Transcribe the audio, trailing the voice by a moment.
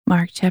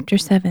Mark chapter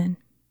 7.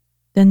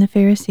 Then the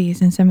Pharisees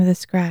and some of the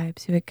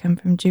scribes who had come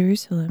from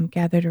Jerusalem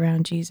gathered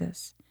around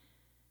Jesus.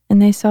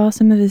 And they saw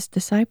some of his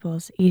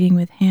disciples eating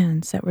with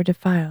hands that were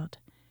defiled,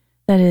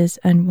 that is,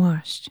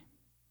 unwashed.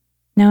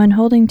 Now in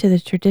holding to the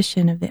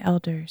tradition of the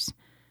elders,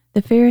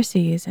 the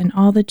Pharisees and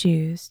all the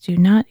Jews do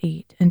not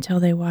eat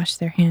until they wash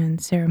their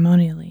hands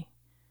ceremonially.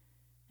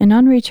 And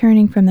on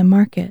returning from the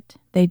market,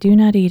 they do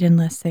not eat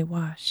unless they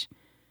wash.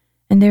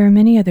 And there are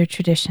many other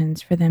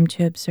traditions for them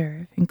to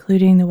observe,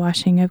 including the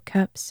washing of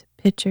cups,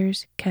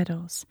 pitchers,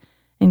 kettles,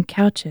 and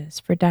couches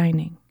for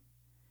dining.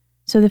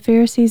 So the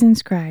Pharisees and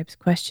scribes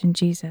questioned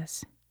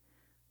Jesus,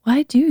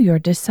 "Why do your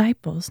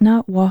disciples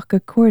not walk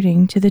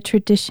according to the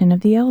tradition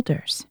of the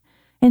elders?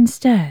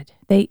 Instead,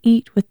 they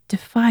eat with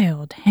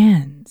defiled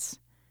hands."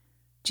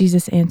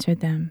 Jesus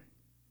answered them,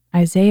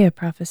 "Isaiah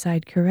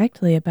prophesied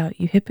correctly about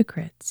you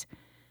hypocrites.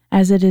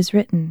 As it is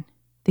written,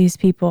 'These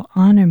people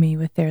honor me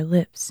with their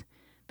lips,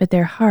 but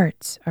their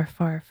hearts are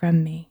far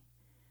from me.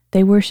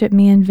 They worship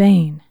me in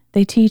vain.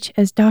 They teach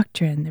as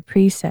doctrine the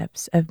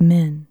precepts of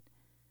men.'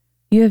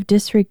 You have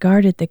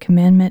disregarded the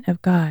commandment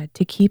of God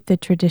to keep the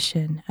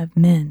tradition of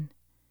men."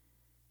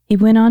 He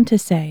went on to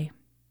say,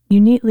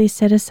 "You neatly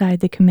set aside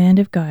the command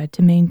of God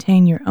to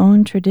maintain your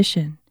own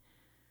tradition.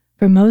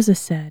 For Moses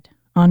said,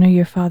 'Honor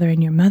your father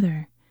and your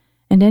mother,'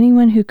 and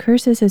anyone who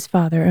curses his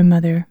father or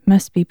mother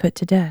must be put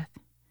to death.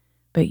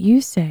 But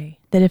you say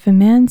that if a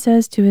man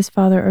says to his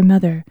father or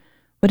mother,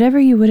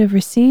 'Whatever you would have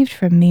received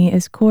from me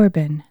is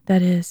Korban,'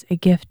 that is, a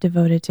gift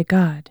devoted to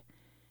God,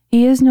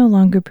 he is no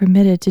longer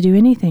permitted to do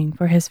anything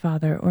for his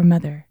father or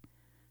mother.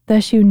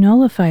 Thus you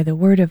nullify the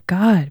word of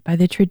God by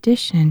the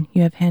tradition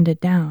you have handed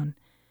down,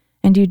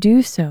 and you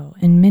do so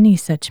in many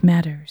such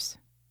matters."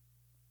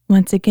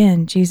 Once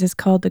again, Jesus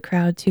called the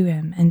crowd to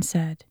him and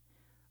said,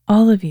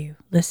 "All of you,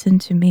 listen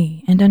to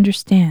me and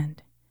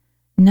understand.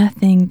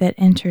 Nothing that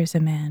enters a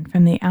man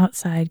from the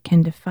outside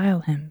can defile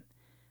him,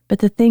 but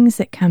the things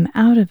that come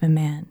out of a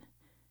man,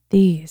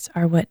 these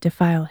are what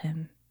defile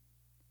him."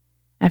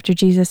 After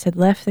Jesus had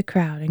left the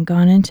crowd and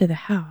gone into the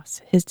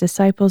house, his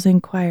disciples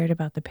inquired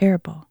about the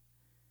parable.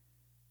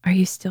 "Are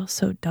you still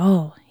so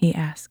dull?" he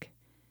asked.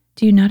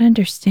 "Do you not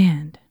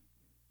understand?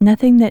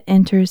 Nothing that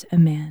enters a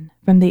man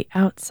from the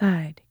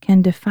outside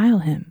can defile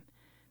him,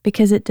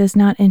 because it does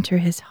not enter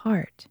his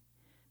heart,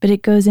 but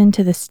it goes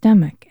into the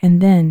stomach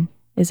and then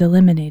is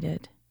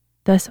eliminated.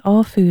 Thus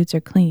all foods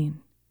are clean."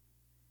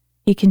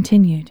 He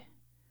continued,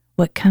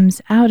 "What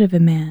comes out of a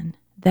man,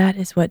 that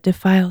is what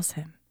defiles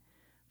him.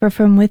 For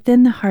from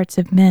within the hearts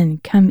of men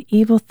come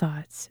evil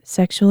thoughts,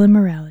 sexual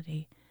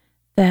immorality,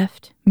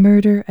 theft,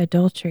 murder,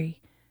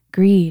 adultery,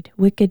 greed,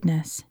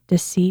 wickedness,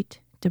 deceit,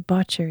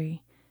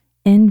 debauchery,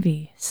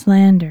 envy,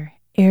 slander,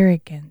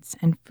 arrogance,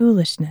 and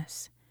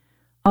foolishness.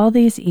 All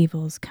these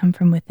evils come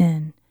from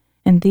within,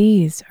 and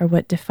these are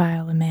what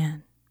defile a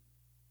man."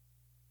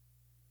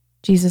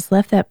 Jesus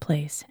left that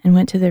place and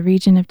went to the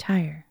region of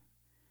Tyre.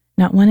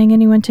 Not wanting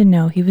anyone to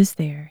know he was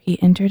there,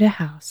 he entered a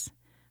house,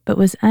 but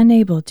was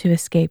unable to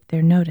escape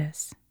their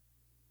notice.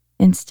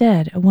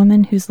 Instead, a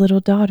woman whose little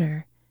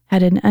daughter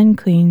had an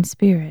unclean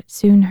spirit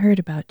soon heard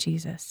about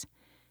Jesus,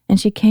 and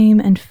she came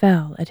and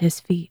fell at his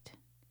feet.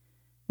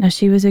 Now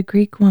she was a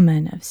Greek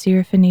woman of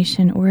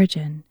Syrophoenician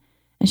origin,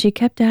 and she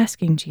kept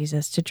asking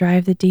Jesus to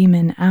drive the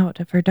demon out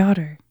of her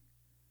daughter.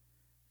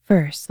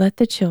 "First, let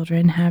the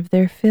children have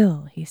their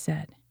fill," he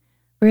said,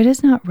 "for it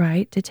is not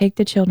right to take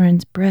the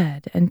children's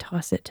bread and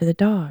toss it to the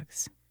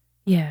dogs."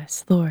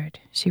 "Yes, Lord,"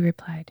 she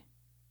replied.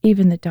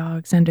 "Even the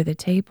dogs under the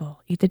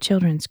table eat the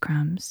children's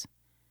crumbs."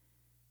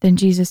 Then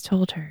Jesus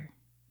told her,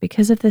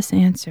 "Because of this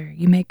answer,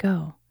 you may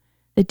go.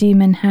 The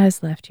demon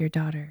has left your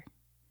daughter."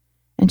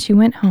 And she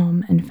went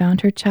home and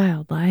found her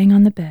child lying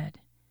on the bed,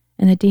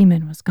 and the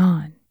demon was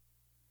gone.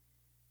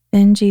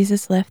 Then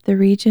Jesus left the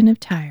region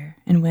of Tyre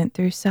and went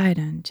through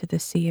Sidon to the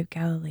Sea of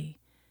Galilee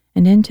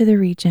and into the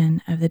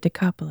region of the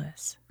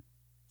Decapolis.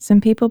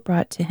 Some people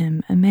brought to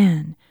him a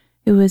man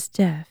who was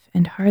deaf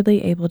and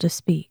hardly able to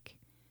speak,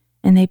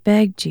 and they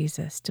begged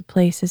Jesus to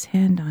place his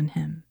hand on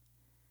him.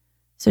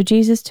 So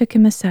Jesus took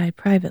him aside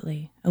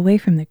privately, away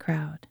from the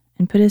crowd,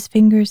 and put his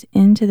fingers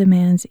into the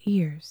man's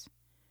ears.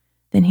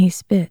 Then he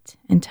spit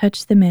and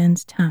touched the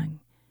man's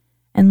tongue,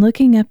 and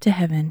looking up to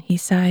heaven, he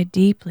sighed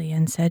deeply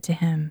and said to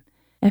him,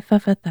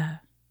 "Ephphatha,"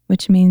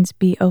 which means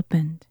 "be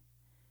opened."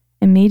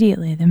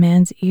 Immediately the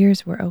man's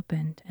ears were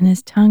opened, and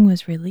his tongue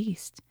was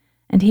released,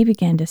 and he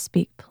began to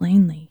speak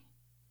plainly.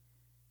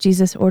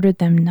 Jesus ordered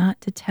them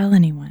not to tell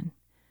anyone,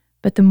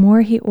 but the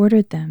more he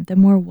ordered them, the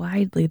more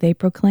widely they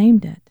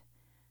proclaimed it.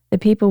 The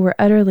people were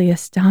utterly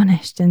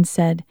astonished and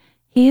said,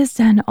 "He has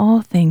done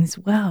all things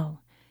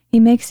well. He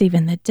makes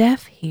even the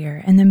deaf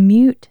hear and the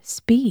mute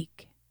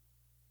speak."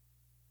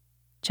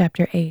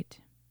 Chapter 8.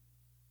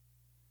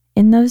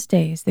 In those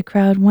days the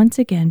crowd once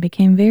again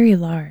became very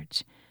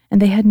large,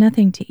 and they had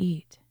nothing to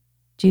eat.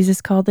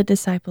 Jesus called the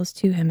disciples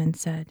to him and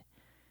said,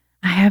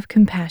 "I have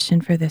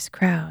compassion for this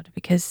crowd,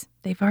 because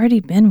they've already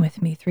been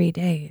with me 3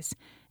 days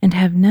and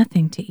have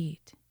nothing to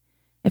eat.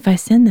 If I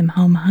send them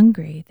home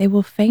hungry, they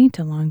will faint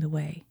along the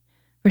way.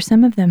 for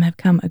some of them have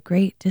come a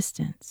great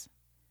distance."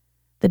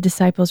 The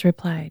disciples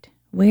replied,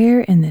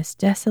 "Where in this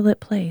desolate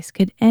place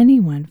could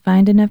anyone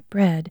find enough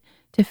bread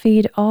to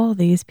feed all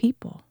these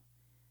people?"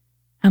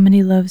 "How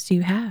many loaves do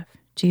you have?"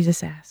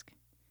 Jesus asked.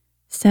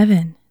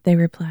 "7," they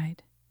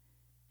replied.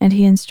 And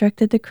he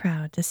instructed the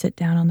crowd to sit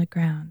down on the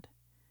ground.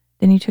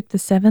 Then he took the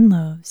 7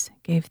 loaves,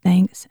 gave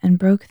thanks, and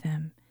broke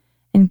them,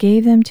 and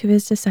gave them to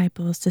his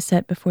disciples to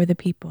set before the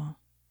people.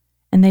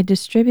 And they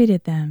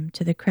distributed them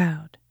to the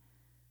crowd.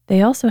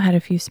 They also had a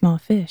few small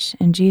fish,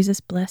 and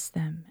Jesus blessed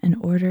them and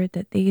ordered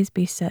that these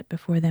be set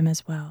before them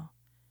as well.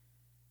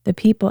 The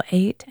people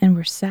ate and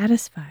were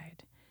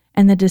satisfied,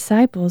 and the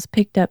disciples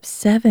picked up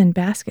 7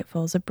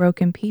 basketfuls of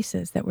broken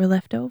pieces that were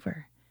left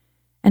over,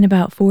 and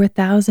about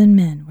 4,000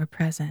 men were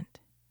present.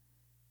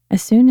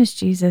 As soon as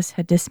Jesus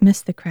had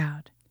dismissed the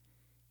crowd,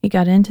 he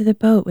got into the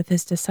boat with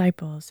his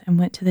disciples and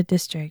went to the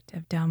district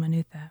of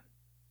Dalmanutha.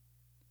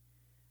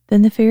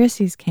 Then the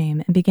Pharisees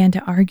came and began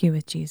to argue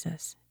with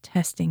Jesus,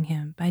 testing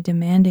him by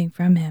demanding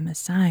from him a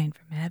sign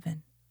from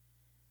heaven.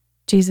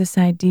 Jesus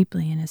sighed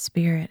deeply in his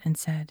spirit and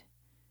said,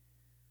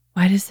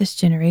 "Why does this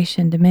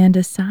generation demand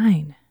a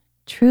sign?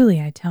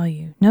 Truly, I tell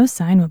you, no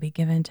sign will be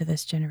given to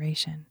this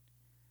generation."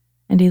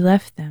 And he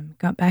left them,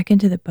 got back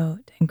into the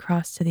boat, and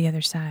crossed to the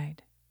other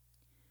side.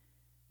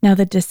 Now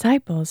the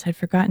disciples had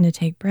forgotten to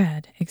take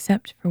bread,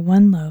 except for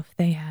 1 loaf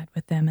they had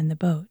with them in the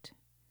boat.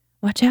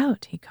 "Watch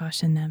out," he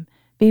cautioned them.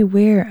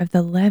 "Beware of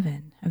the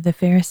leaven of the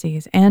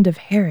Pharisees and of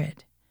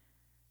Herod."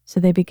 So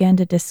they began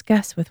to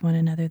discuss with one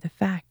another the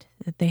fact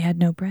that they had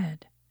no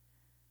bread.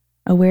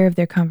 Aware of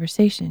their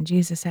conversation,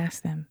 Jesus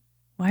asked them,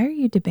 "Why are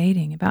you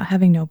debating about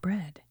having no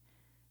bread?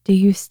 Do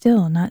you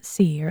still not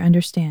see or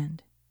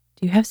understand?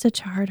 Do you have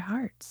such hard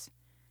hearts?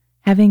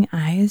 Having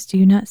eyes, do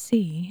you not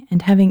see?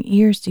 And having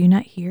ears, do you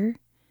not hear?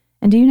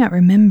 And do you not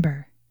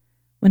remember?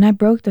 When I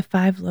broke the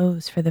 5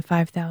 loaves for the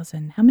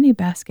 5,000, how many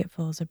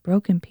basketfuls of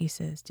broken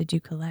pieces did you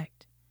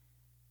collect?"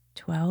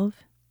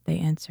 12, they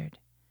answered.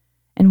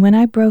 "And when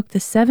I broke the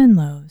 7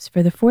 loaves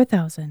for the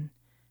 4,000,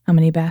 how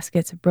many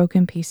baskets of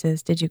broken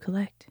pieces did you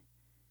collect?"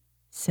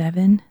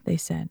 7, they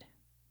said.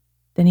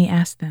 Then he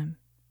asked them,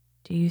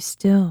 "Do you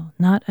still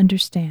not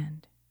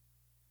understand?"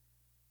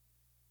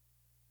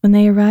 When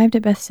they arrived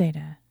at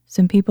Bethsaida,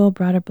 some people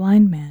brought a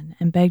blind man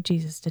and begged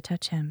Jesus to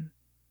touch him.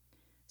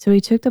 So he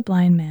took the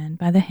blind man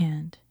by the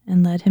hand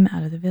and led him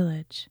out of the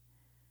village.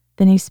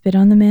 Then he spit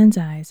on the man's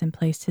eyes and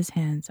placed his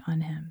hands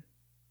on him.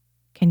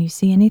 "Can you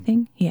see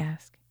anything?" he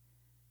asked.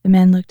 The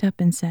man looked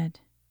up and said,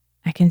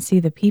 "I can see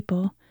the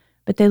people,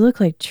 but they look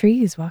like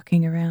trees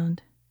walking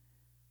around."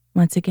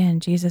 Once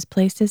again, Jesus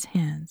placed his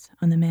hands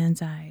on the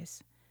man's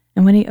eyes,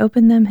 and when he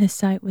opened them, his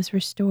sight was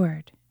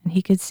restored, and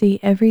he could see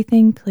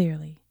everything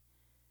clearly.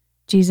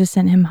 Jesus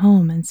sent him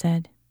home and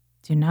said,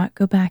 "Do not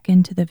go back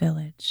into the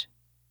village."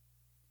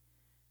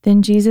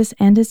 Then Jesus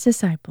and his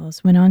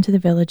disciples went on to the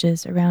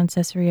villages around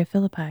Caesarea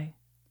Philippi.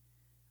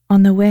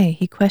 On the way,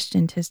 he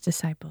questioned his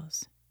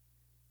disciples,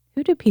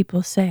 "Who do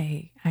people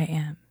say I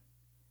am?"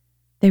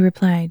 They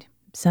replied,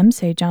 "Some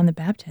say John the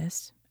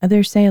Baptist,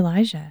 others say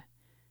Elijah,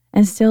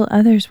 and still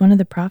others one of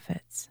the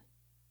prophets."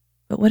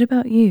 "But what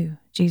about you?"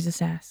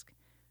 Jesus asked.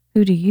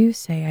 "Who do you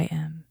say I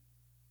am?"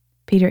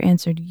 Peter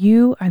answered,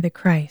 "You are the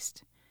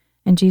Christ."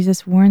 And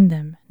Jesus warned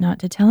them not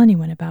to tell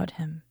anyone about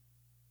him.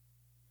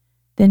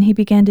 Then he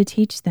began to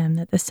teach them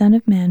that the Son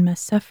of Man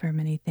must suffer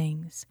many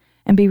things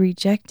and be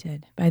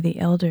rejected by the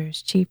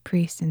elders, chief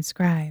priests, and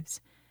scribes,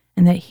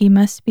 and that he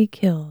must be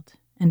killed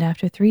and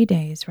after 3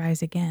 days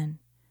rise again.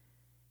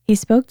 He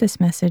spoke this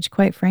message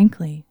quite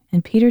frankly,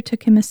 and Peter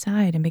took him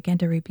aside and began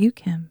to rebuke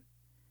him.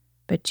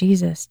 But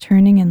Jesus,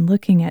 turning and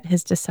looking at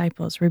his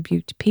disciples,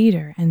 rebuked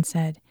Peter and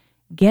said,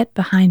 "Get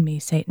behind me,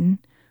 Satan,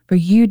 for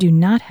you do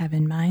not have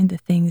in mind the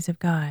things of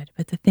God,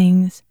 but the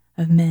things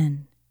of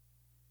men."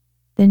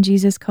 Then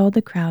Jesus called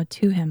the crowd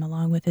to him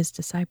along with his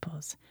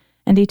disciples,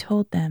 and he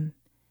told them,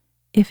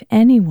 "If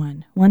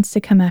anyone wants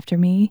to come after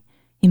me,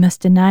 he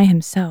must deny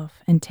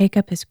himself and take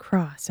up his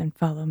cross and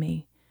follow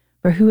me.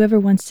 For whoever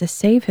wants to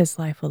save his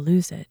life will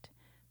lose it,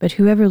 but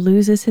whoever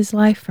loses his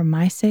life for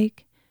my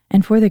sake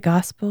and for the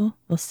gospel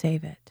will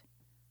save it.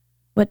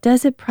 What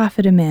does it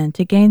profit a man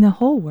to gain the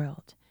whole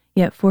world,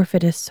 yet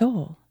forfeit his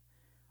soul?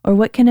 Or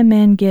what can a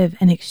man give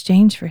in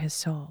exchange for his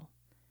soul?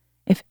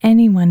 If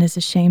anyone is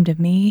ashamed of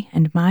me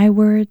and my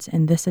words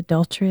in this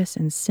adulterous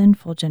and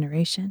sinful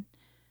generation,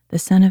 the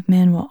Son of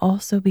Man will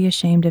also be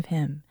ashamed of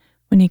him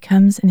when he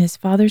comes in his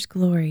Father's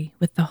glory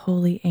with the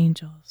holy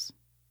angels."